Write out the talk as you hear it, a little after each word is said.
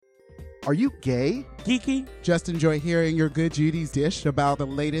Are you gay? Geeky? Just enjoy hearing your good Judy's dish about the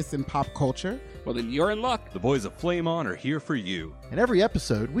latest in pop culture? Well, then you're in luck. The boys of Flame On are here for you. In every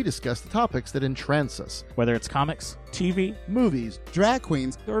episode, we discuss the topics that entrance us. Whether it's comics, TV, Movies, drag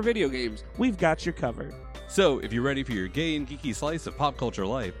queens, or video games. we've got you covered. So, if you're ready for your gay and geeky slice of pop culture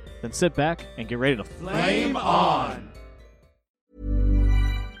life, Then sit back and get ready to Flame on!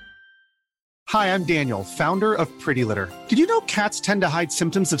 Hi, I'm Daniel, founder of Pretty Litter. Did you know cats tend to hide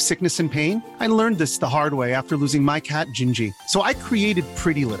symptoms of sickness and pain? I learned this the hard way after losing my cat, Gingy. So I created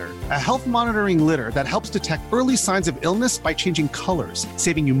Pretty Litter, a health monitoring litter that helps detect early signs of illness by changing colors,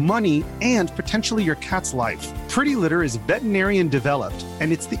 saving you money and potentially your cat's life. Pretty Litter is veterinarian developed,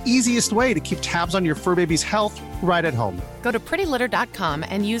 and it's the easiest way to keep tabs on your fur baby's health right at home. Go to prettylitter.com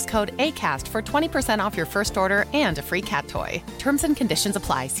and use code ACAST for 20% off your first order and a free cat toy. Terms and conditions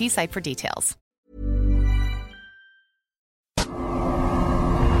apply. See site for details.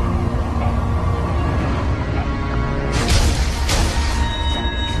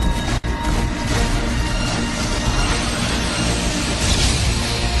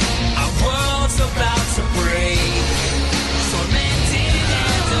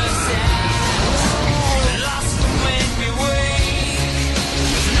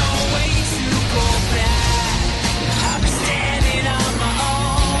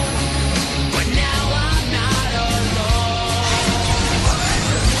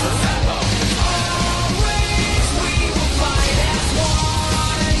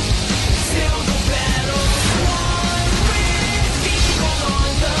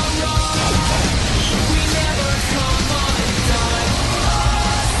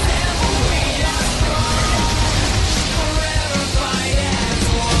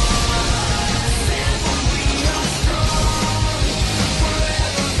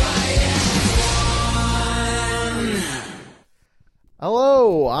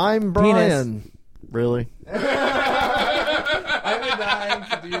 Hello, I'm Brian. Penis. Really? I've been dying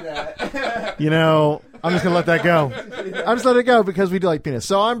to do that. You know, I'm just going to let that go. I'm just letting it go because we do like penis.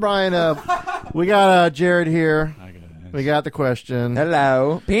 So I'm Brian. We got Jared here. We got the question.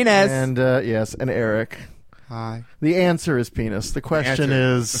 Hello. Penis. And, yes, and Eric. Hi. The answer is penis. The question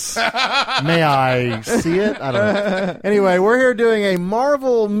is, may I see it? I don't know. Anyway, we're here doing a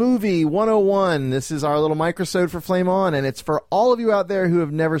Marvel Movie 101. This is our little microsode for Flame On, and it's for all of you out there who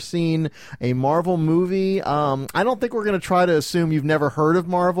have never seen a Marvel movie. I don't think we're going to try to assume you've never heard of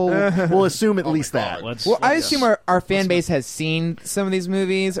Marvel. We'll assume at least that. Well, I assume our fan base has seen some of these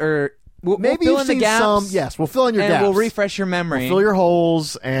movies, or Maybe we'll fill you've in the seen gaps. some. Yes, we'll fill in your and gaps. we'll refresh your memory. We'll fill your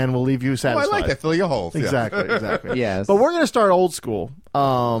holes, and we'll leave you Oh, I satisfied. like that. Fill your holes. Yeah. Exactly. Yes. But we're going to start old school.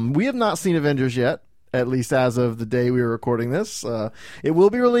 We have not seen Avengers yet, at least as of the day we were recording this. It will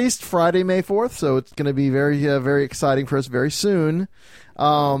be released Friday, May 4th, so it's going to be very exciting for us very soon.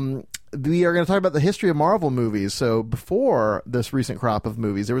 We are going to talk about the history of Marvel movies. So before this recent crop of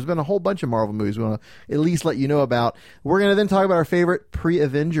movies, there has been a whole bunch of Marvel movies we want to at least let you know about. We're going to then talk about our favorite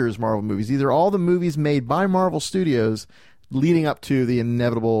pre-Avengers Marvel movies. These are all the movies made by Marvel Studios leading up to the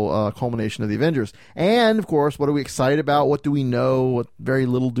inevitable culmination of the Avengers. And, of course, what are we excited about? What do we know? What very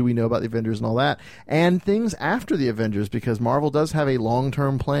little do we know about the Avengers and all that? And things after the Avengers, because Marvel does have a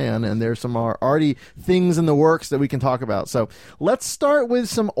long-term plan, and there's some already things in the works that we can talk about. So let's start with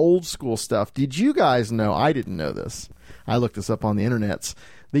some old-school stuff. Did you guys know? I didn't know this. I looked this up on the internets.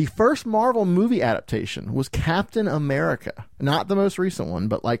 The first Marvel movie adaptation was Captain America. Not the most recent one,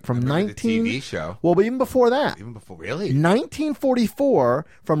 but like from the TV show. Well, but even before that. Even before, really? 1944,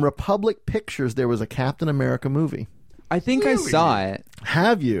 from Republic Pictures, there was a Captain America movie. I think I saw it.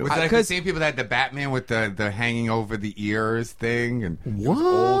 Have you? Was it like the same people that had the Batman with the hanging over the ears thing? And it was What?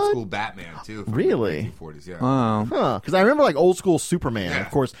 old school Batman, too. From Really? The 1940s, yeah. Oh. Huh. Because I remember like old school Superman. Yeah.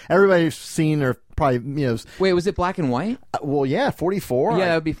 Of course, everybody's seen or probably, Wait, was it black and white? well, yeah, 44. Yeah,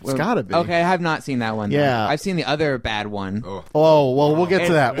 that would be. It's got to be. Okay, I have not seen that one. though. Yeah. I've seen the other bad one. Oh, well, we'll get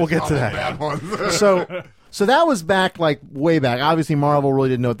to that. We'll get to that. Bad ones. So that was back, like, way back. Obviously, Marvel really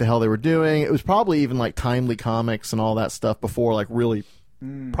didn't know what the hell they were doing. It was probably even, like, Timely Comics and all that stuff before, like, really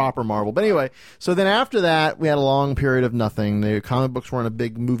proper Marvel. But anyway, so then after that, we had a long period of nothing. The comic books weren't a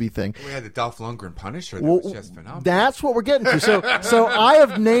big movie thing. We had the Dolph Lundgren Punisher. That Well, was just phenomenal. that's what we're getting to. So I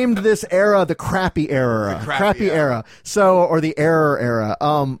have named this era the crappy era. The crappy era. So, or the error era.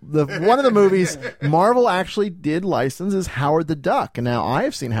 One of the movies Marvel actually did license is Howard the Duck. And now I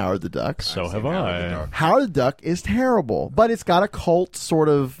have seen Howard the Duck. So have I. Howard the Duck is terrible, but it's got a cult sort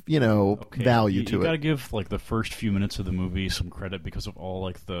of, value to You it. gotta give like the first few minutes of the movie some credit because of all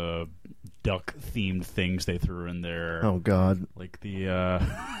like the duck themed things they threw in there. Oh God! Like the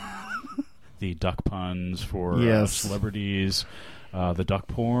the duck puns for Yes. celebrities. The duck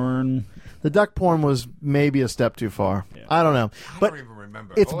porn. The duck porn was maybe a step too far. Yeah. I don't know, I but don't even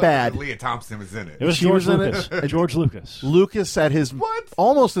remember. it's All I bad. remember, Leah Thompson was in it. It was She George was in Lucas. it? George Lucas. Lucas at his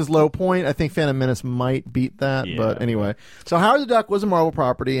almost his low point. I think Phantom Menace might beat that, Yeah. but anyway. So Howard the Duck was a Marvel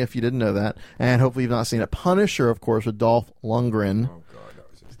property, if you didn't know that, and hopefully you've not seen it. Punisher, of course, with Dolph Lundgren. Oh god, that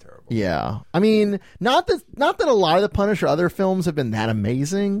was just terrible. Yeah, I mean, not that a lot of the Punisher other films have been that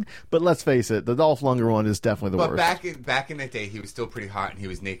amazing, but let's face it, the Dolph Lundgren one is definitely the But worst. back in the day, he was still pretty hot, and he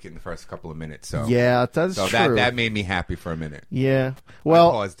was naked in the first couple of minutes. So Yeah, that's so true. that made me happy for a minute. Yeah, I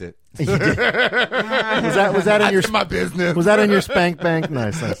well, paused it. was that in your That's my business. was that in your spank bank?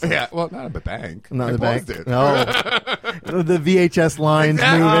 Nice. Yeah, well, not in the bank. Not I in the bank. paused it. No, the VHS lines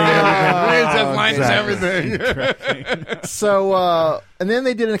Exactly. moving. VHS lines, exactly. everything. So, and then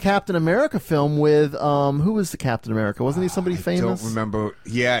they did a Captain America film with who was the Captain America? Wasn't he somebody famous? Don't remember.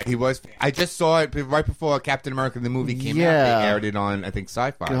 Yeah, he was. I just saw it right before Captain America the movie came out. Yeah. They aired it on, I think,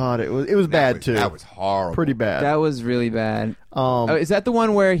 Sci-Fi. God, it was bad too. That was horrible. Pretty bad. That was really bad. Is that the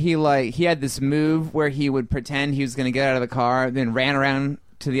one where he had this move where he would pretend he was going to get out of the car, then ran around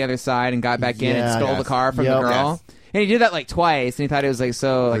to the other side and got back in and Yeah. stole the car from the Yep. girl? Yes. And he did that like twice, and he thought it was like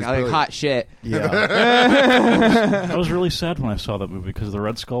brilliant. hot shit. Yeah. I was really sad when I sasaw that movie because the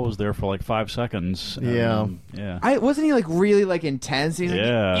Red Skull was there for like 5 seconds. and, Yeah. Yeah. Wasn't he like really like intense? He's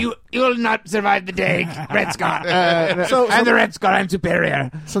Yeah. like, you will not survive the day, Red Skull. So- I'm the Red Skull. I'm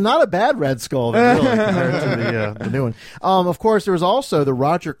superior. So not a bad Red Skull, really, compared to the new one. Of course, there was also the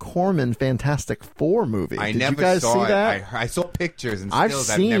Roger Corman Fantastic Four movie. I Did never you guys saw see it. that? I saw pictures and I've stills.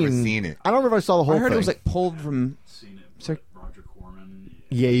 I've never seen it. I don't remember if I saw the whole I heard thing. it was like pulled from. Roger Corman.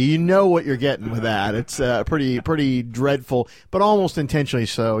 Yeah, you know what you're getting with that. It's pretty dreadful, but almost intentionally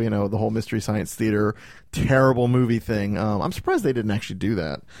so. You know, the whole Mystery Science Theater terrible movie thing. I'm surprised they didn't actually do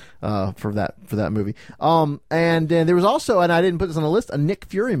that for that movie. And then there was also, and I didn't put this on the list, a Nick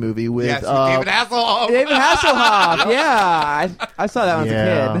Fury movie with Yes, with David Hasselhoff. David Hasselhoff. Yeah, I saw that when I was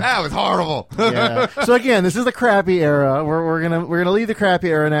Yeah. a kid. That was horrible. yeah. So again, this is the crappy era. We're gonna leave the crappy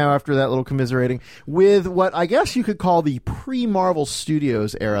era now after that little commiserating with what I guess you could call the pre-Marvel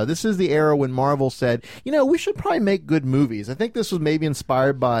Studios era. This is the era when Marvel said, we should probably make good movies. I think this was maybe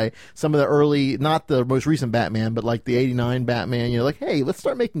inspired by some of the early, not the most recent Batman, but like the '89 Batman. Like, hey, let's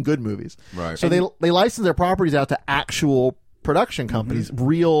start making good movies. Right. So they licensed their properties out to actual production companies,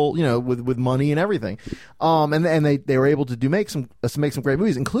 real, with money and everything. And they were able to make some great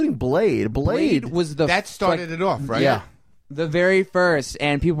movies, including Blade. Blade was the That started it off, right? Yeah. the very first,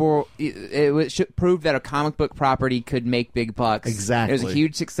 and people it proved that a comic book property could make big bucks. Exactly. It was a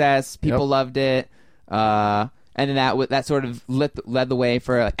huge success. People loved it. And then that sort of led the way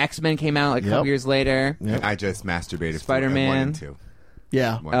for X-Men came out a couple years later. And I just masturbated Spider-Man. for 1 and 2.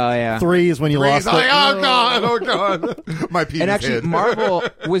 Yeah. One. Oh yeah. 3 is when you lost Like, it. oh god, my penis And actually, hit. Marvel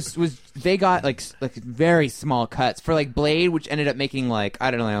was they got like very small cuts for like Blade, which ended up making like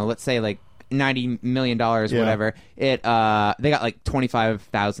I don't know, let's say like $90 million or whatever. It they got like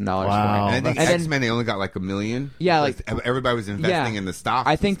 $25,000 Wow. for it. And I think And then- X-Men, they only got like $1 million. Yeah, like- everybody was investing in the stock.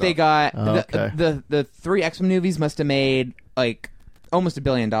 I think they got Okay. the 3 X-Men movies must have made like almost $1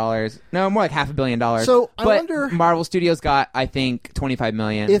 billion. No, more like $500 million. So, I but wonder- Marvel Studios got I think $25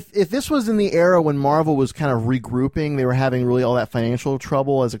 million. If this was in the era when Marvel was kind of regrouping, they were having really all that financial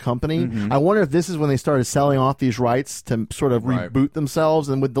trouble as a company. I wonder if this is when they started selling off these rights to sort of Right. reboot themselves,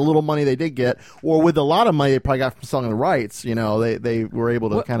 and with the little money they did get, or with a lot of money they probably got from selling the rights, they were able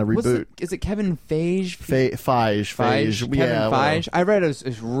to kind of reboot. Is it Kevin Feige? Feige. Kevin Feige. I read a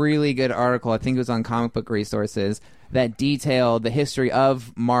really good article. I think it was on Comic Book Resources that detailed the history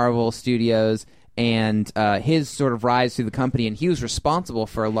of Marvel Studios and his sort of rise through the company, and he was responsible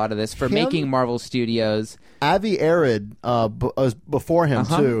for a lot of this, for making Marvel Studios. Avi Arad before him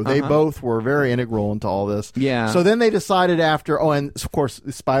too. They both were very integral into all this. Yeah. So then they decided after, and of course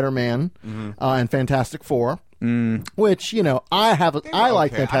Spider-Man and Fantastic Four. Which I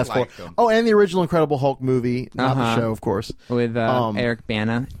like okay. Fantastic I like Four. them. Oh, and the original Incredible Hulk movie, not the show, of course. With Eric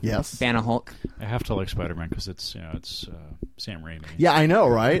Bana. Yes. Bana Hulk. I have to like Spider-Man because it's Sam Raimi. Yeah, I know,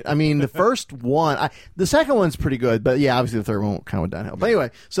 right? I mean, the first one, the second one's pretty good, but yeah, obviously the third one kind of went downhill. But anyway,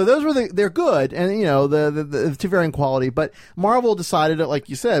 so those were they're good, and the to varying quality. But Marvel decided, like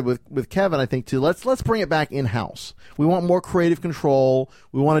you said, with Kevin, I think too. Let's bring it back in house. We want more creative control.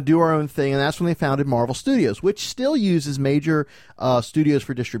 We want to do our own thing, and that's when they founded Marvel Studios, which still uses major studios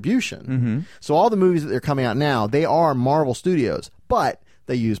for distribution. So all the movies that are coming out now, they are Marvel Studios, but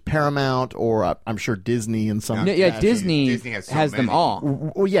They use Paramount or I'm sure Disney in some. No, yeah, fashion. Disney has so has them many.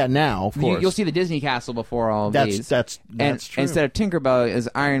 all. Well, yeah, now of course You'll see the Disney Castle before all of that's these. that's and true. instead of Tinkerbell, is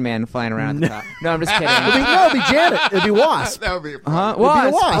Iron Man flying around at the top. No, I'm just kidding. It'd be Janet. It'd be Wasp. That would be a Huh?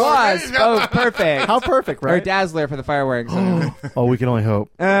 problem. Wasp. Oh, perfect. How perfect, Or right? Dazzler for the fireworks. Oh, we can only hope.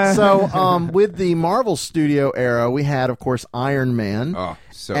 So, with the Marvel Studio era, we had, of course, Iron Man. Oh,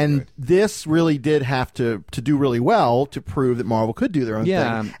 so and good. this really did have to do really well to prove that Marvel could do their own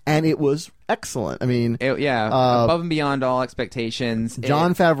Yeah. thing. And it was excellent. I mean, Above and beyond all expectations.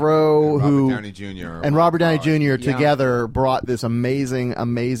 John Favreau, Robert Downey Jr. and Robert Downey Jr. Yeah. together brought this amazing,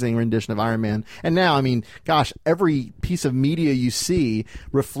 amazing rendition of Iron Man. And now, I mean, gosh, every piece of media you see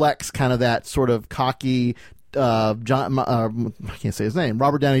reflects kind of that sort of cocky, I can't say his name,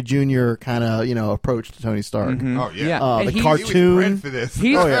 Robert Downey Jr. kind of, approach to Tony Stark. Oh, yeah. Yeah. And The he's- cartoon. He was bred for this.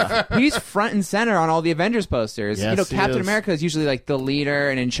 He's, he's front and center on all the Avengers posters. Yes, he Captain is. America is usually like the leader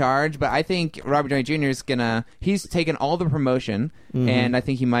and in charge, but I think Robert Downey Jr. is he's taken all the promotion, and I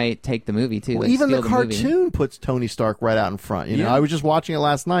think he might take the movie too. Well, like, even steal the movie. cartoon puts Tony Stark right out in front. Yeah. I was just watching it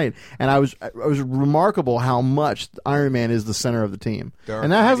last night, and I was remarkable how much Iron Man is the center of the team, Dark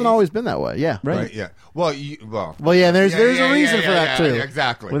and that hasn't Knight. always been that way. Yeah, Right, yeah. Well, yeah. There's a reason yeah, for that too. yeah,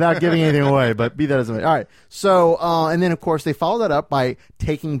 exactly. Without giving anything away, but be that as it may. All right. So, and then of course they followed that up by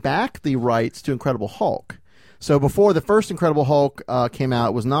taking back the rights to Incredible Hulk. So before the first Incredible Hulk came out,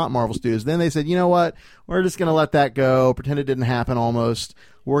 it was not Marvel Studios. Then they said, you know what? We're just going to let that go. Pretend it didn't happen almost.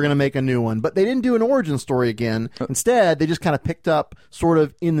 We're going to make a new one. But they didn't do an origin story again. Instead, they just kind of picked up sort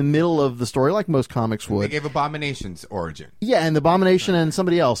of in the middle of the story, like most comics They would. gave Abomination's origin. Yeah, and the Abomination and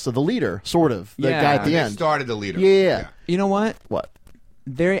somebody else. So the leader, sort of. The Yeah. guy at the They end. started the leader. Yeah. You know what? What?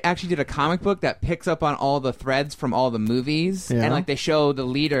 They actually did a comic book that picks up on all the threads from all the movies, Yeah. and like they show the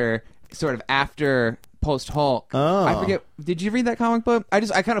leader sort of after post Hulk. Oh. I forget. Did you read that comic book? I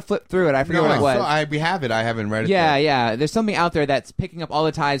kind of flipped through it. I forget No, what it was. we have it. I haven't read it. Yeah, though. yeah. There's something out there that's picking up all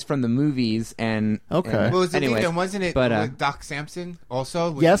the ties from the movies and Okay. and- Well, was it anyway, and wasn't it but, with Doc Samson also?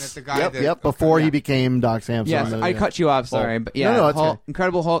 Wasn't Yes. that the guy Yep. that, Yep. Before yeah. he became Doc Samson. Yes, I cut you off. Sorry, but yeah, No, it's Hulk, okay.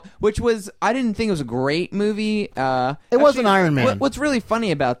 Incredible Hulk, which was I didn't think it was a great movie. It wasn't Iron Man. What's really funny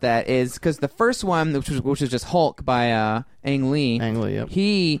about that is because the first one, which was just Hulk by Ang Lee. Ang Lee, yep.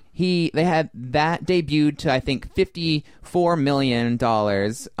 They had that debuted to I think $54 million.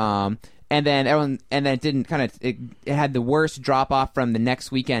 And then it didn't it had the worst drop off from the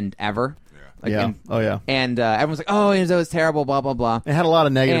next weekend ever. Like, Yeah. Oh, yeah. And everyone's like, "Oh, that was terrible." Blah blah blah. It had a lot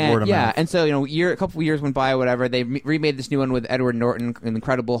of negative And, word of yeah, mouth. and so a couple of years went by, or whatever. They remade this new one with Edward Norton,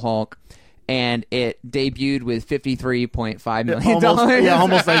 Incredible Hulk, and it debuted with $53.5 million.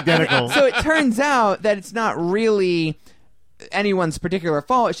 almost identical. So it turns out that it's not really anyone's particular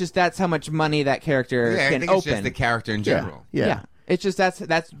fault. It's just that's how much money that character Yeah, I can think open. it's just the character in general. Yeah. It's just that's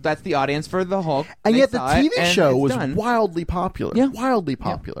the audience for the Hulk. And They yet the saw it, TV and show it's was done. wildly popular. Yeah. Wildly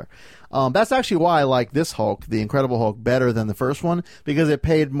popular. That's actually why I like this Hulk, the Incredible Hulk, better than the first one, because it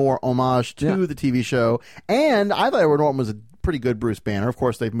paid more homage to the TV show. And I thought Edward Norton was a pretty good Bruce Banner. Of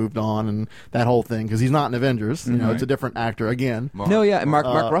course, they've moved on and that whole thing, because he's not in Avengers. You know, it's a different actor again. No, yeah, Mark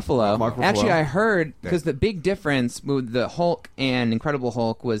Ruffalo. Mark Ruffalo. Actually, I heard because the big difference with the Hulk and Incredible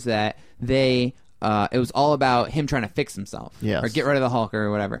Hulk was that it was all about him trying to fix himself, Yes. or get rid of the Hulk or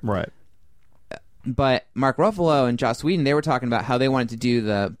whatever. Right. But Mark Ruffalo and Joss Whedon, they were talking about how they wanted to do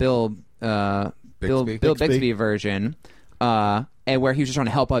the Bill Bixby version, and where he was just trying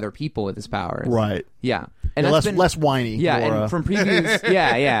to help other people with his powers. Right. Yeah, and Yeah, that's less whiny. Yeah, more, and from previews,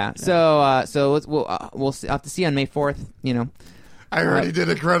 yeah. So we'll see, have to see on May 4th. You know, I heard he did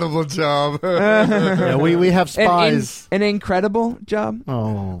an incredible job. yeah, we have spies. an incredible job.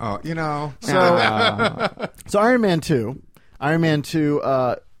 Oh, you know. So Iron Man 2.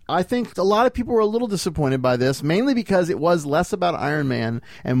 I think a lot of people were a little disappointed by this, mainly because it was less about Iron Man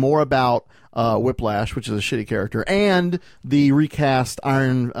and more about Whiplash, which is a shitty character, and the recast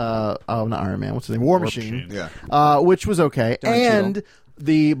not Iron Man, what's his name? War Machine. Yeah. Which was okay. And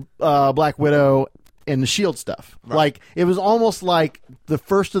the Black Widow and the S.H.I.E.L.D. stuff. Right. Like, it was almost like the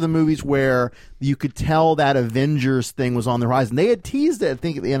first of the movies where you could tell that Avengers thing was on the horizon. They had teased it, I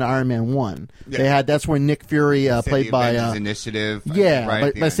think, in Iron Man 1. Yeah. That's when Nick Fury, played the by... Avengers Initiative. Yeah,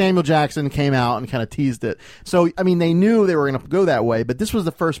 right? by Samuel Jackson came out and kind of teased it. So, I mean, they knew they were going to go that way, but this was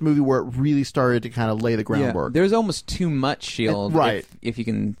the first movie where it really started to kind of lay the groundwork. There's almost too much S.H.I.E.L.D. Right. If you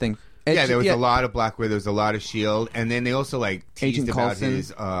can think. Yeah, there was a lot of Black Widow, there was a lot of S.H.I.E.L.D., and then they also, teased Agent about Coulson.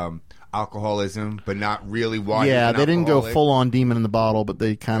 his alcoholism, but not really why Yeah, he's an they didn't go alcoholic. full-on demon in the bottle, but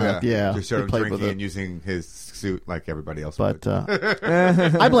they kind of, just sort they of played drinking with it. and using his suit like everybody else But would.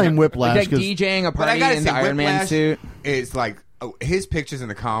 I blame Whiplash. Like 'cause- DJing a But I party gotta in say, the Iron Man Whiplash suit. is like his pictures in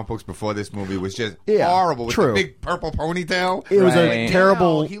the comic books before this movie was just Yeah, horrible with true. the big purple ponytail. It was a Right.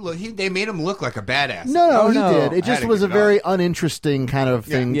 terrible. They made him look like a badass. No, he no. did. It I just had to was a give it very uninteresting kind of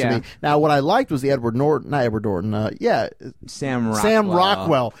thing Yeah. to me. Now, what I liked was the Edward Norton, not Edward Norton. Sam Rockwell. Sam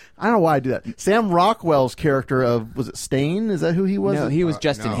Rockwell. I don't know why I do that. Sam Rockwell's character of, was it Stain? Is that who he was? No, he was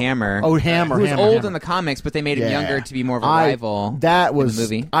Justin no. Hammer. Oh, Hammer. Who was Hammer, old Hammer. in the comics, but they made him Yeah. younger to be more of a I- rival. That was in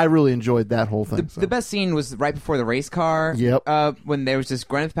the movie. I really enjoyed that whole thing. The best scene was right before the race car. Yep. When there was just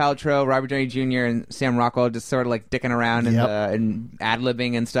Gwyneth Paltrow, Robert Downey Jr., and Sam Rockwell just sort of like dicking around Yep. and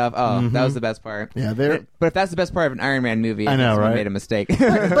ad-libbing and stuff. Oh, that was the best part. Yeah, they're- But if that's the best part of an Iron Man movie, I know, someone right? made a mistake.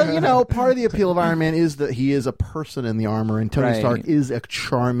 But part of the appeal of Iron Man is that he is a person in the armor, and Tony Right. Stark is a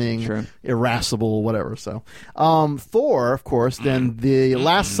charming, Sure. irascible, whatever. So, Thor, of course, then the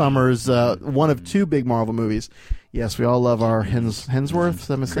last summer's one of two big Marvel movies. Yes, we all love our Hemsworth.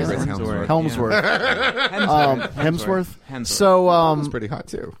 Hemsworth. Hemsworth. Hemsworth. So, was pretty hot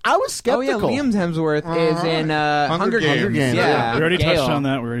too. I was Oh yeah, skeptical. Liam Hemsworth is in Hunger Games. Games, Yeah, We already Gale. touched on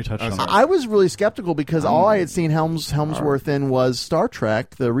that. I was really skeptical because all I had seen Helmsworth in was Star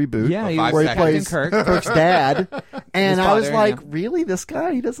Trek, the reboot, Yeah, he was where he Captain plays Kirk. Kirk's dad, and His I was father, like, yeah. really, this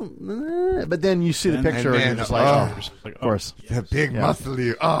guy? He doesn't. But then you see the picture, and, then, you're just like, of course. The big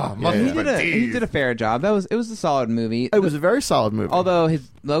muscly. He did a fair job. It was a solid movie. It was a very solid movie. Although his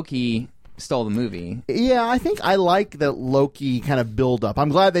Loki stole the movie. Yeah, I think I like the Loki kind of build up. I'm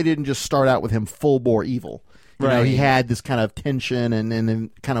glad they didn't just start out with him full bore evil. You know, Right. he had this kind of tension and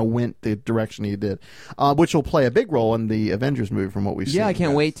then kind of went the direction he did, which will play a big role in the Avengers movie from what we've seen. Yeah, I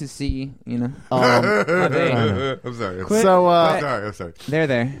can't wait to see. I'm sorry. So I'm sorry. They're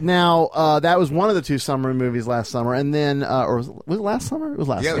there. now that was one of the two summer movies last summer, and then or was it last summer? It was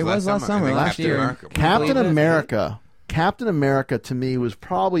last Yeah, summer. It was last summer, And then last Captain year. America. Captain believe it? America. Captain America to me was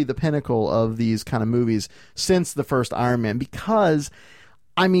probably the pinnacle of these kind of movies since the first Iron Man because,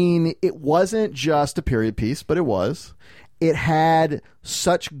 I mean, it wasn't just a period piece, but it was. It had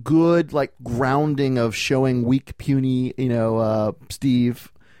such good grounding of showing weak, puny,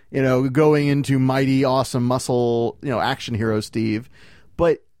 Steve, going into mighty, awesome muscle, action hero Steve.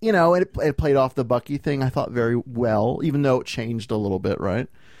 But, it played off the Bucky thing, I thought, very well, even though it changed a little bit, right?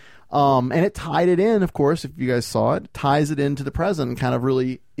 And it tied it in, of course, if you guys saw it, ties it into the present and kind of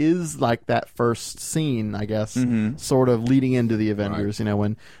really is like that first scene, I guess, sort of leading into the Avengers,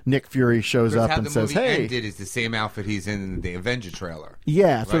 when Nick Fury shows up How and the says, movie hey. ended is the same outfit he's in the Avenger trailer.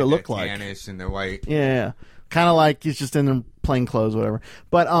 Yeah, that's what it looked the like. tannish and the white. Yeah. Kind of like he's just in the plain clothes, whatever.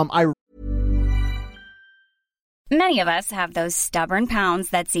 But Many of us have those stubborn pounds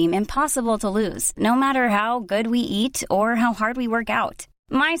that seem impossible to lose, no matter how good we eat or how hard we work out.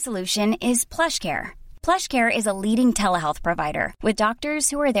 My solution is PlushCare. PlushCare is a leading telehealth provider with doctors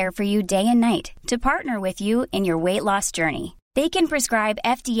who are there for you day and night to partner with you in your weight loss journey. They can prescribe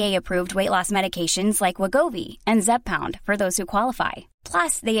FDA-approved weight loss medications like Wegovy and Zepbound for those who qualify.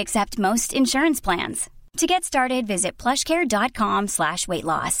 Plus, they accept most insurance plans. To get started, visit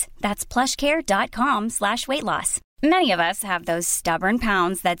plushcare.com/weightloss. That's plushcare.com/weightloss. Many of us have those stubborn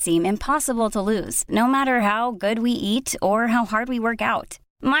pounds that seem impossible to lose, no matter how good we eat or how hard we work out.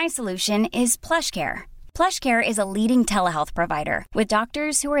 My solution is PlushCare. PlushCare is a leading telehealth provider with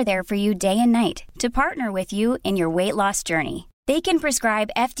doctors who are there for you day and night to partner with you in your weight loss journey. They can prescribe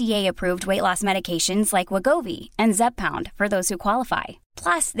FDA-approved weight loss medications like Wegovy and Zepbound for those who qualify.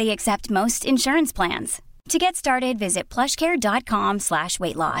 Plus, they accept most insurance plans. To get started, visit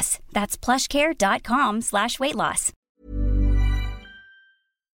plushcare.com/weightloss. That's plushcare.com/weightloss.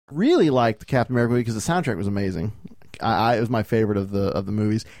 really liked Captain America because the soundtrack was amazing. It was my favorite of the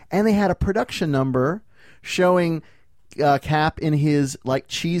movies. And they had a production number showing Cap in his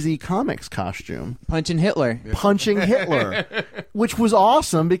cheesy comics costume Punching Hitler. which was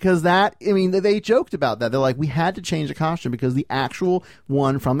awesome because they joked about that. They're like, we had to change the costume because the actual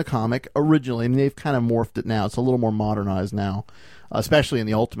one from the comic originally, they've kind of morphed it now. It's a little more modernized now, especially in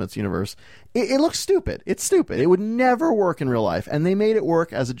the Ultimates universe. It looks stupid. It's stupid. It would never work in real life. And they made it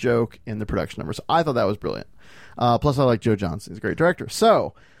work as a joke in the production number. So I thought that was brilliant. Plus, I like Joe Johnson. He's a great director.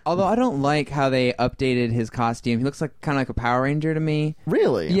 So, Although I don't like how they updated his costume. He looks kind of like a Power Ranger to me.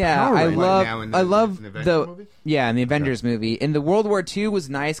 Really? Yeah, Power I Ranger? love in the Avengers the movie? in the Avengers movie. In the World War II was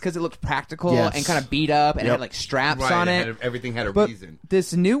nice because it looked practical Yes. and kind of beat up and Yep. had like straps Right, on it. everything had a But reason.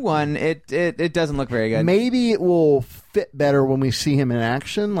 this new one, it doesn't look very good. Maybe it will fit better when we see him in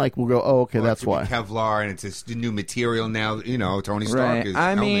action. We'll go, oh, okay, Well, that's it could why. be Kevlar, and it's a new material now. Tony Stark Right. is.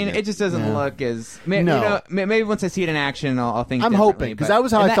 I mean, helming it just doesn't Yeah. look as. No. Maybe once I see it in action, I'll think. I'm differently, hoping, because but- that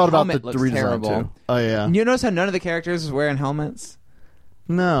was how and I that felt about the helmet looks redesign, terrible. too. Oh, yeah. You notice how none of the characters was wearing helmets?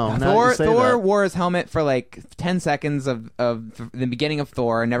 No, now that you say Thor that. wore his helmet for like 10 seconds of the beginning of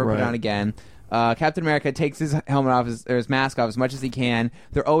Thor and never put it Right. on again. Captain America takes his helmet off, or his mask off as much as he can.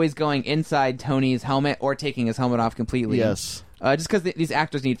 They're always going inside Tony's helmet or taking his helmet off completely. Yes. Just because these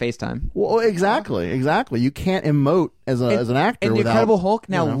actors need FaceTime. Well, exactly. You can't emote as an actor. And the without, Incredible Hulk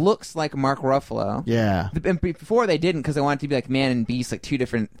now you know. looks like Mark Ruffalo. Yeah. And before they didn't, because they wanted it to be like Man and Beast, like two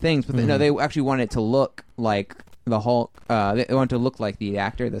different things. But no, they actually wanted it to look like the Hulk. They wanted to look like the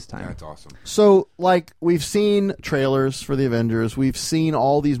actor this time. That's awesome. So, like, we've seen trailers for the Avengers. We've seen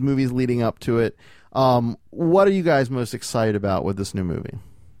all these movies leading up to it. What are you guys most excited about with this new movie?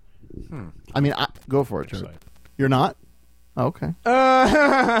 I mean, go for it, Jared. Excited. You're not? Okay.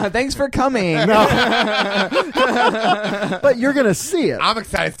 Thanks for coming. But you're going to see it. I'm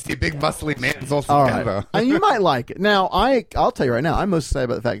excited to see a big muscly man. It's also All kind right. of And you might like it. Now, I'll tell you right now, I'm most excited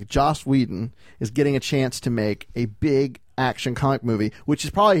about the fact that Joss Whedon is getting a chance to make a big action comic movie, which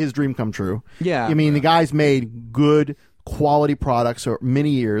is probably his dream come true. Yeah. I mean, the guy's made good quality products for many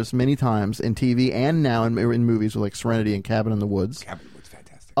years, many times in TV and now in movies with like Serenity and Cabin in the Woods. Cabin was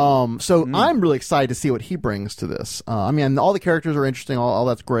fantastic. So I'm really excited to see what he brings to this. I mean, all the characters are interesting. All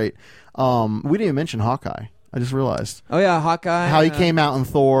that's great. We didn't even mention Hawkeye. I just realized Oh yeah, Hawkeye. how he came out in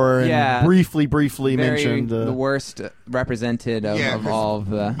Thor and yeah. briefly Very mentioned the worst represented of, Yeah, of 'cause all of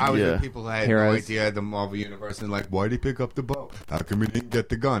the. I was Yeah. with people that had Heroes. no idea the Marvel Universe and like, why'd he pick up the bow? How come he didn't get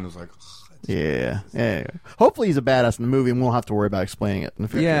the gun? I was like, Yeah. Hopefully he's a badass in the movie, and we won't have to worry about explaining it in the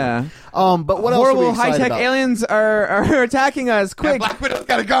future. Yeah. But what else are we Horrible excited high-tech about? aliens are attacking us. Quick, Black Widow's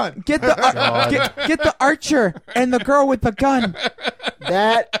got a gun. get the get the archer and the girl with the gun.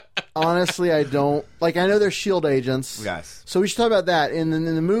 That honestly, I don't like. I know they're Shield agents. Yes. So we should talk about that. In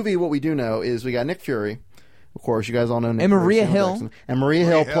the movie, what we do know is we got Nick Fury. Of course, you guys all know Nick And Fury, Maria Samuel Hill. Jackson. And Maria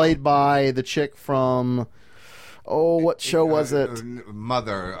Hill, played by the chick from. Oh, what show was it?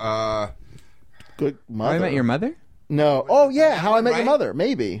 Mother. Good Mother. I Met Your Mother. No. Oh yeah, How I Met Your Right? Mother.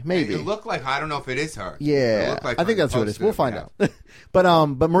 Maybe. It looked like, I don't know if it is her. It Yeah, looked like I think her that's what it is. poster, We'll find yeah.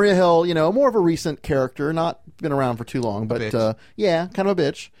 out. But Maria Hill, more of a recent character, not been around for too long, but bitch. yeah, kind of a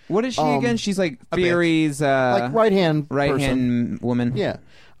bitch. What is she again? She's like a bitch. Fury's Like right hand hand woman. Yeah.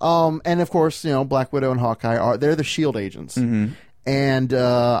 And of course, Black Widow and Hawkeye they're the Shield agents. Mm-hmm. And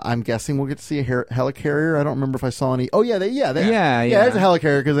I'm guessing we'll get to see a helicarrier. I don't remember if I saw any. Oh yeah, Yeah. there's a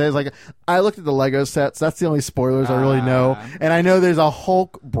helicarrier because there's like I looked at the Lego sets. That's the only spoilers I really know, and I know there's a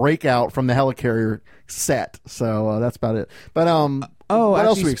Hulk breakout from the helicarrier set. So that's about it. But what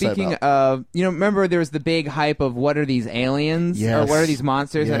else are we actually, excited speaking about? of, remember there was the big hype of what are these aliens or Yes. what are these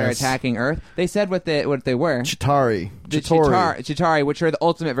monsters that are Yes. attacking Earth? They said what they were. Chitauri, The Chitauri, which are the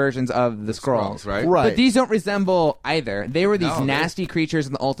ultimate versions of the Skrulls, right? Right. But these don't resemble either. They were these No, nasty creatures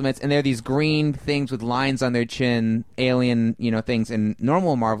in the Ultimates, and they're these green things with lines on their chin, alien, things in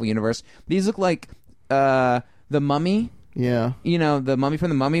normal Marvel universe. These look like the Mummy. Yeah. The Mummy from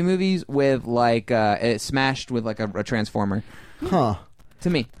the Mummy movies with like it smashed with like a transformer. Huh. To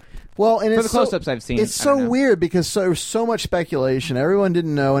me. Well, and For it's the close-ups I've seen, it's I don't so know. weird because there was so much speculation. Everyone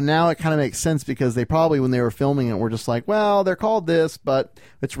didn't know, and now it kind of makes sense because they probably, when they were filming it, were just like, "Well, they're called this, but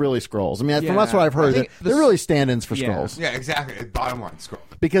it's really Skrulls." I mean, from that's what I've heard. I think They're really stand-ins for Skrulls Yeah, exactly. Bottom line, scroll.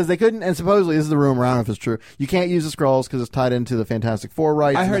 because they couldn't. And supposedly, this is the rumor. I don't know if it's true. You can't use the Skrulls because it's tied into the Fantastic Four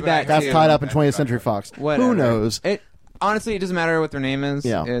rights. I and heard that that's too. tied up in 20th Century Fox. Whatever. Who knows? Honestly, it doesn't matter what their name is.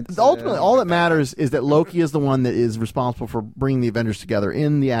 Yeah. It's, Ultimately, all that matters is that Loki is the one that is responsible for bringing the Avengers together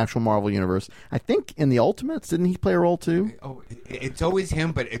in the actual Marvel universe. I think in the Ultimates, didn't he play a role too? Oh, it's always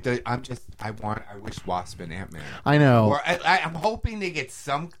him, but I wish Wasp and Ant-Man. I know. Or I'm hoping they get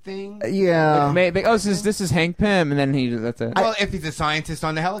something. Yeah. this is Hank Pym, and then that's it. Well, if he's a scientist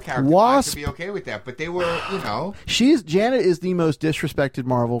on the helicopter, Wasp- I could be okay with that. But they were, Janet is the most disrespected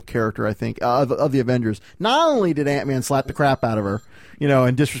Marvel character, I think, of the Avengers. Not only did Ant-Man slap the crap out of her,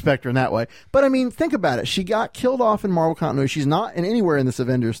 and disrespect her in that way, but I mean, think about it. She got killed off in Marvel continuity. She's not anywhere in this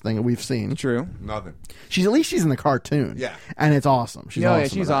Avengers thing that we've seen. True. nothing. At least she's in the cartoon. Yeah. And it's awesome. She's awesome.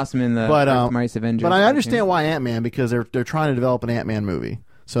 She's in it. awesome in the Mighty Avengers. But I understand why Ant-Man, because they're trying to develop an Ant-Man movie.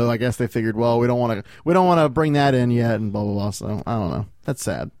 So I guess they figured, well, we don't want to bring that in yet, and blah blah blah. So I don't know. That's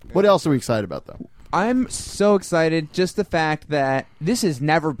sad. What else are we excited about though? I'm so excited. Just the fact that this has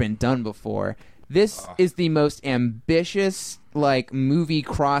never been done before. This is the most ambitious movie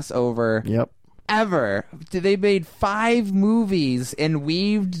crossover Yep. ever. They made 5 movies and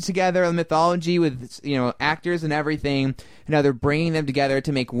weaved together the mythology with actors and everything. And now they're bringing them together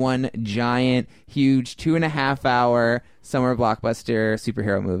to make one giant, huge 2.5-hour summer blockbuster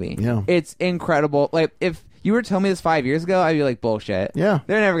superhero movie. Yeah. It's incredible. Like if you were telling me this 5 years ago, I'd be like, bullshit. Yeah.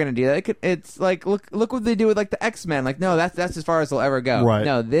 They're never gonna do that. It's like look what they do with like the X-Men. Like, no, that's as far as they'll ever go. Right.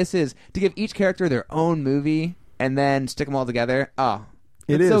 No, this is to give each character their own movie and then stick them all together. Oh.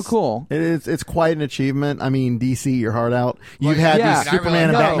 It's so cool. It is. It's quite an achievement. I mean, DC, your heart out. You've Well, had yeah. these Superman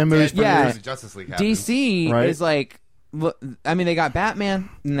and Batman movies for Yeah. years. The Justice League happened. DC Right. is like, I mean, they got Batman,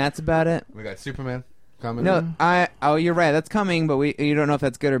 and that's about it. We got Superman coming. No, you're right. That's coming, but you don't know if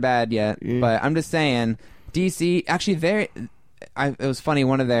that's good or bad yet. Yeah. But I'm just saying, DC actually it was funny.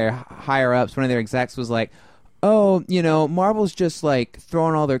 One of their higher ups, one of their execs, was like, "Oh, Marvel's just like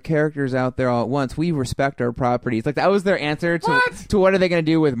throwing all their characters out there all at once. We respect our properties." Like that was their answer to what are they going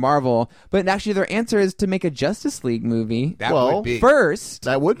to do with Marvel? But actually, their answer is to make a Justice League movie That Well, would be. first,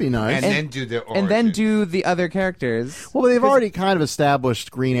 That would be nice. and then do the and then origins. do the other characters. Well, they've already kind of established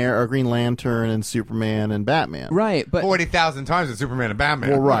Green Lantern and Superman and Batman. Right, but 40,000 times with Superman and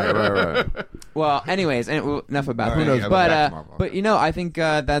Batman. Well, right. well, anyways, and enough about All that. right, knows? yeah, But back to Marvel. I think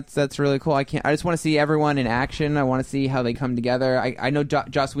that's really cool. I just want to see everyone in action. I want to see how they come together. I know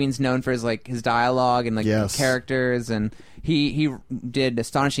Joss Whedon's known for his dialogue and Yes. characters, and he did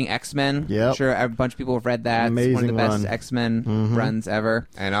Astonishing X-Men. Yep. I'm sure a bunch of people have read that. It's one of Amazing the best run. X-Men runs ever.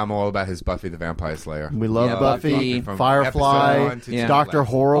 And I'm all about his Buffy the Vampire Slayer. We love Yeah, Buffy, Buffy. From Firefly, episode 1 to Yeah. 2. Doctor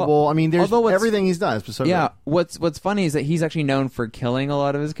Horrible. I mean, there's Although what's- everything he's done. It's so Yeah, good. what's funny is that he's actually known for killing a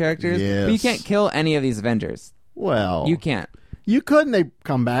lot of his characters. Yes. But you can't kill any of these Avengers. Well, You can't. You couldn't. They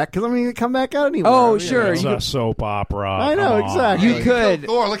come back because they come back out anywhere. Oh, You sure. know. It's a soap opera. I know, Come on. exactly. You could.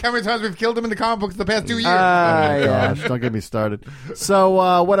 Thor, look how many times we've killed him in the comic books the past 2 years. Oh, gosh, don't get me started.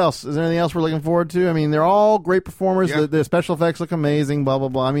 So, what else? Is there anything else we're looking forward to? I mean, they're all great performers. Yeah. The special effects look amazing. Blah blah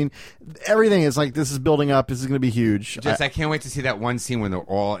blah. I mean, everything is like this is building up. This is going to be huge. I can't wait to see that one scene when they're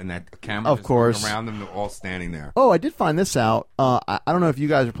all in that camera. Of just going course. around them, they're all standing there. Oh, I did find this out. I don't know if you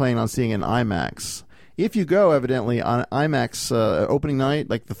guys are planning on seeing it in IMAX. If you go, evidently, on IMAX opening night,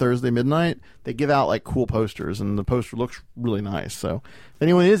 like the Thursday midnight, they give out like cool posters, and the poster looks really nice. So, if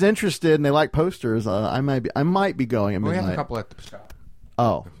anyone is interested and they like posters, I might be going at We midnight. have a couple at the shop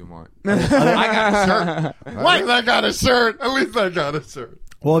Oh, if you want. I got a shirt. At least I got a shirt. At least I got a shirt.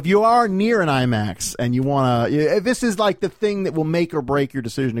 well, if you are near an IMAX and you want to, this is like the thing that will make or break your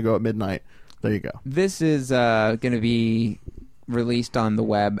decision to go at midnight. There you go. This is going to be released on the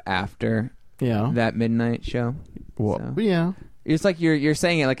web after Yeah. that midnight show. Well, So. yeah. It's like you're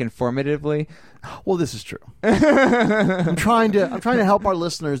saying it like informatively. Well, this is true. I'm trying to help our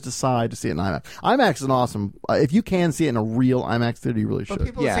listeners decide to see it in IMAX. IMAX is an awesome. If you can see it in a real IMAX theater, you really should. But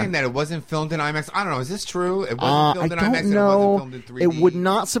people Yeah. are saying that it wasn't filmed in IMAX. I don't know. Is this true? It I wasn't filmed in don't IMAX and it know. wasn't filmed in 3D. It would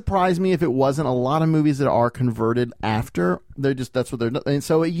not surprise me if it wasn't. A lot of movies that are converted after that's what they're. And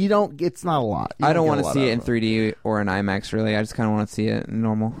so you don't. It's not a lot. You I don't get want a to lot see out it in of 3D or in IMAX. Really, I just kind of want to see it in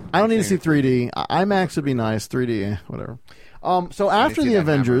normal. I don't need to see 3D. IMAX would be nice. 3D, whatever. So after See the that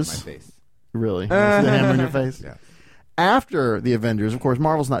hammer in Avengers, my face. really, you wanna see the hammer in your face. Yeah. After the Avengers, of course,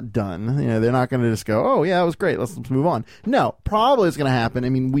 Marvel's not done. They're not going to just go, "Oh yeah, it was great. Let's move on." No, probably it's going to happen. I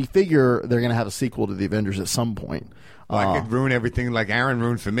mean, we figure they're going to have a sequel to the Avengers at some point. Well, I could ruin everything like Aaron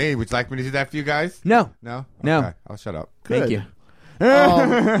ruined for me. Would you like me to do that for you guys? No, No? No. Okay. I'll shut up. thank Good. you. Well,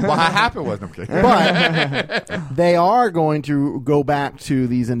 what happened was, I'm kidding. But they are going to go back to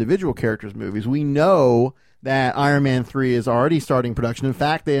these individual characters' movies. We know that Iron Man 3 is already starting production. In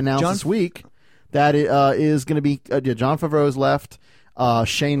fact, they announced this week that it is going to be Jon Favreau's left,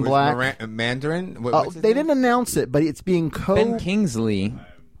 Shane Was Black. Mandarin? What's his They name? didn't announce it, but it's being Ben Kingsley.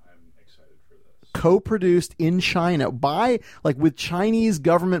 co-produced in China with Chinese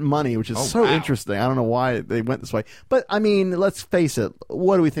government money, which is so wow. interesting. I don't know why they went this way, but I mean, let's face it.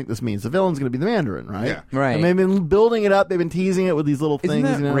 What do we think this means? The villain's going to be the Mandarin, right? Yeah. Right. And they've been building it up. They've been teasing it with these little Isn't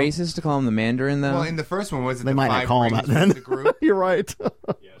things. that racist to call him the Mandarin though? Well, in the first one, was it They the might not 5 call him rings that then. of the group? You're right.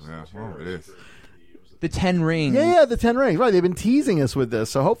 Yeah, well, it is. the 10 Rings. Yeah, the 10 Rings. Right. They've been teasing us with this,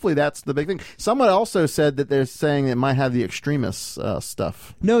 so hopefully that's the big thing. Someone also said that they're saying it might have the Extremis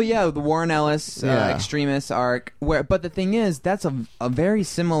stuff. No, yeah, the Warren Ellis Yeah. Extremis arc. But the thing is, that's a very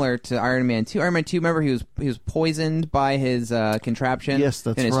similar to Iron Man 2. Iron Man 2, remember he was poisoned by his contraption Yes,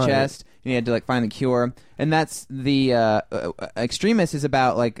 that's in his right. chest, and he had to find the cure. And that's the Extremis is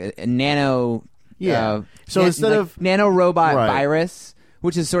about a nano. Yeah. So instead of nano robot Right. virus,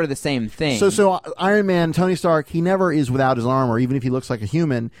 which is sort of the same thing. So Iron Man, Tony Stark, he never is without his armor, even if he looks like a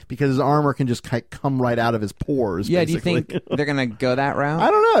human, because his armor can just come right out of his pores. yeah, basically. do you think they're gonna go that route? I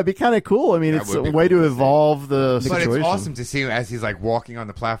don't know. It'd be kind of cool. I mean, That it's would a be way cool to to see. evolve the But situation. it's awesome to see as he's walking on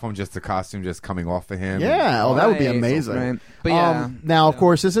the platform, just the costume just coming off of him. Yeah, that would be Right, amazing. right. But yeah, now, of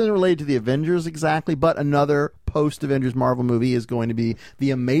course, this isn't related to the Avengers exactly, but another post-Avengers Marvel movie is going to be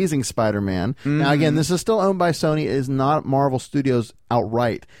The Amazing Spider-Man. Now, again, this is still owned by Sony. It is not Marvel Studios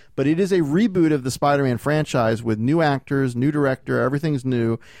outright, but it is a reboot of the Spider-Man franchise with new actors, new director, everything's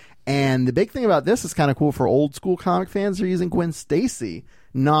new. And the big thing about this is kind of cool for old school comic fans. They're using Gwen Stacy,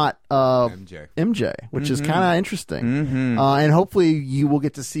 not MJ, which is kind of interesting. And hopefully you will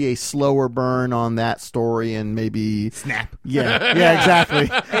get to see a slower burn on that story and maybe Snap. Yeah, exactly.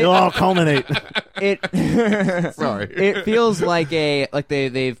 It'll all culminate. Sorry. It feels like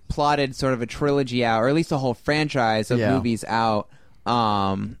they've plotted sort of a trilogy out, or at least a whole franchise of movies out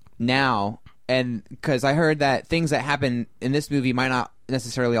now. And because I heard that things that happen in this movie might not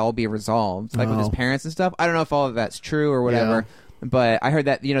necessarily all be resolved, like with his parents and stuff. I don't know if all of that's true or whatever, but I heard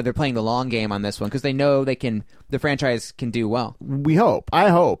that they're playing the long game on this one because they know the franchise can do well. We hope. I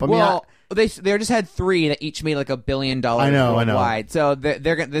hope. I mean, they just had 3 that each made like $1 billion worldwide. So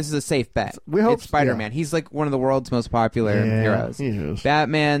they're this is a safe bet. We hope it's Spider-Man. He's like one of the world's most popular heroes. He is.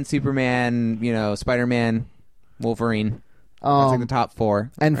 Batman, Superman, Spider-Man, Wolverine. That's like the top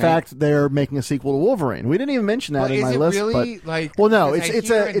 4. In fact, they're making a sequel to Wolverine. We didn't even mention that in my list. Really? But, well, no,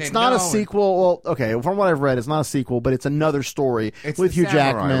 it's not a sequel. Well, okay, from what I've read, it's not a sequel, but it's another story with Hugh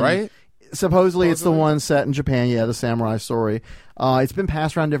Jackman, right? Supposedly, it's the one set in Japan. Yeah, the samurai story. It's been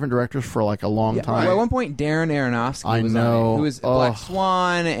passed around different directors for like a long time. Well, at one point, Darren Aronofsky was on it, who was Black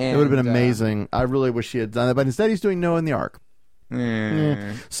Swan. And, it would have been amazing. I really wish he had done that, but instead he's doing Noah and the Ark.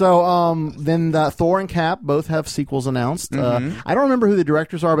 So then Thor and Cap both have sequels announced. I don't remember who the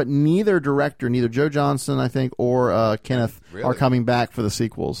directors are, but neither Joe Johnston, I think, or Kenneth are coming back for the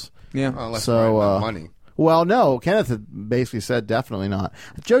sequels. Yeah. So money. Well, no, Kenneth had basically said definitely not.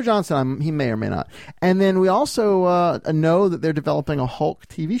 Joe Johnston, he may or may not. And then we also know that they're developing a Hulk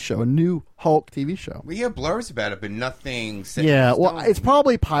TV show, a new Hulk TV show. We hear blurbs about it, but nothing. Well, it's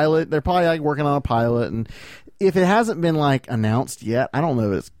probably pilot. They're probably like working on a pilot, and if it hasn't been like announced yet, I don't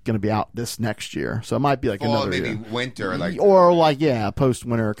know if it's going to be out this next year. So it might be like fall, another maybe year. Winter, post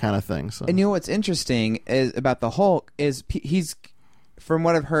winter kind of thing. So. And you know what's interesting is about the Hulk is he's, from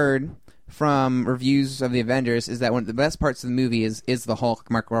what I've heard from reviews of the Avengers, is that one of the best parts of the movie is the Hulk,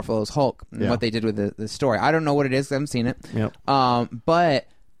 Mark Ruffalo's Hulk, and what they did with the story. I don't know what it is. I haven't seen it. Yep. But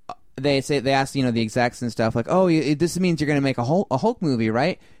they ask the execs and stuff like, oh, this means you're going to make a Hulk movie,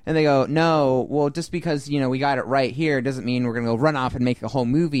 right? And they go, no, well, just because we got it right here doesn't mean we're going to go run off and make a whole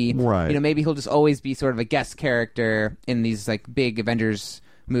movie. Right. Maybe he'll just always be sort of a guest character in these like big Avengers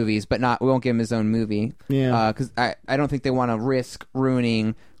movies, but we won't give him his own movie. Yeah. Because I don't think they want to risk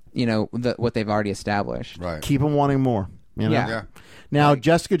ruining what they've already established. Right. Keep them wanting more. Yeah. Now,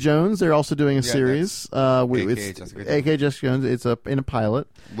 Jessica Jones, they're also doing a series. AKA Jessica Jones. It's in a pilot.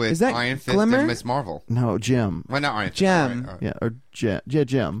 With Is that Iron Fist Glimmer? and Miss Marvel. No, Jim. Well, not Iron Fist. Gem. Right. Yeah, or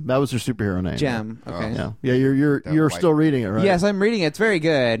Jim. That was her superhero name. Gem. Okay. Yeah. You're still reading it, right? Yes, I'm reading it. It's very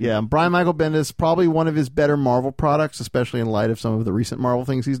good. Yeah, Brian Michael Bendis, probably one of his better Marvel products, especially in light of some of the recent Marvel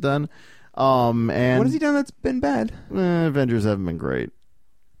things he's done. And what has he done that's been bad? Avengers haven't been great.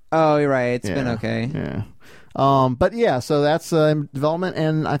 Oh, you're right. It's been okay. Yeah. But yeah, so that's in development,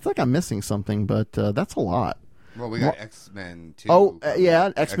 and I feel like I'm missing something, but that's a lot. Well, we got X-Men 2. Oh,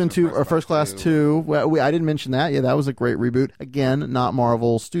 X-Men 2, or First Class 2. Well, I didn't mention that. Yeah, that was a great reboot. Again, not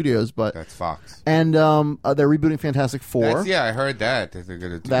Marvel Studios, but... That's Fox. And they're rebooting Fantastic Four. I heard that. They're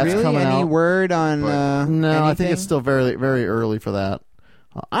gonna do That's really? coming Any out. word on No, anything? I think it's still very, very early for that.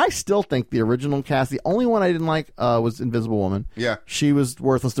 I still think the original cast, the only one I didn't like was Invisible Woman. Yeah. She was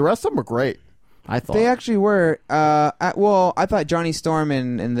worthless. The rest of them were great, I thought. They actually were. I thought Johnny Storm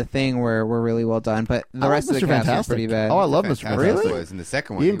and the Thing were really well done, but the rest of the Mr. cast Fantastic. was pretty bad. Oh, I love Mr. Fantastic Fantastic. was in the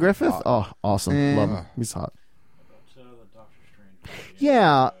second one. Ian he was Griffith? hot. Oh, awesome. Love him. He's hot. Doctor Strange.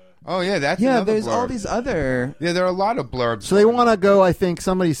 Yeah. Oh, yeah, that's Yeah, another there's all blurb. these other... Yeah, there are a lot of blurbs. So they want to go, I think,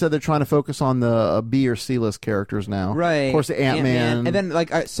 somebody said they're trying to focus on the B or C list characters now. Right. Of course, the Ant-Man. And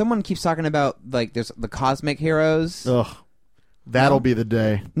then, someone keeps talking about, there's the Cosmic Heroes. Ugh. That'll be the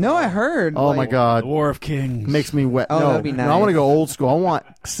day. No, I heard. Oh, my God. The War of Kings. Makes me wet. Oh, no, that'd be nice. no, I want to go old school. I want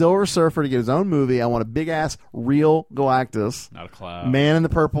Silver Surfer to get his own movie. I want a big-ass, real Galactus. Not a cloud. Man in the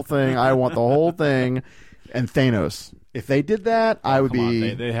Purple thing. I want the whole thing. And Thanos. If they did that, I would come on,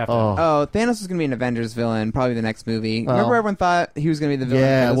 be... they have to- Oh, Thanos is going to be an Avengers villain, probably the next movie. Remember everyone thought he was going to be the villain?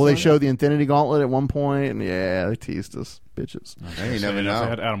 Yeah, for this well, they one? showed the Infinity Gauntlet at one point, and they teased us, bitches. Hey, you So, never if know. I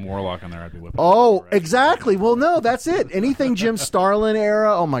had Adam Warlock on there, I'd be whipping. Oh, exactly. Well, no, that's it. Anything Jim Starlin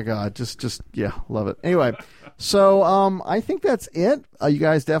era. Oh my God, just yeah, love it. Anyway, so I think that's it. You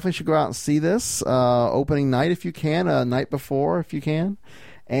guys definitely should go out and see this opening night if you can, night before if you can.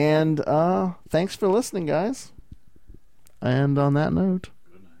 And thanks for listening, guys. And on that note,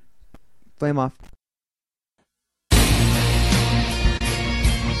 Flame off.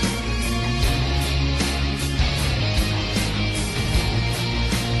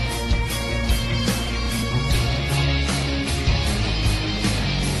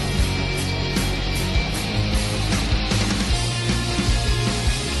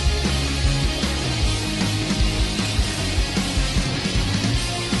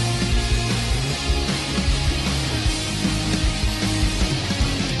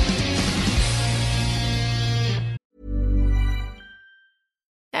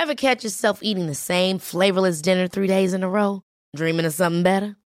 Ever catch yourself eating the same flavorless dinner 3 days in a row? Dreaming of something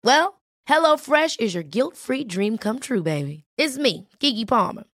better? Well, HelloFresh is your guilt-free dream come true, baby. It's me, Keke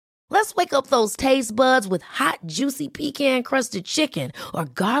Palmer. Let's wake up those taste buds with hot, juicy pecan-crusted chicken or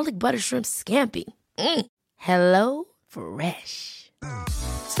garlic butter shrimp scampi. Hello Fresh.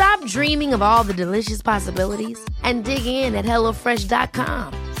 Stop dreaming of all the delicious possibilities and dig in at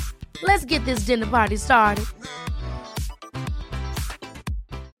HelloFresh.com. Let's get this dinner party started.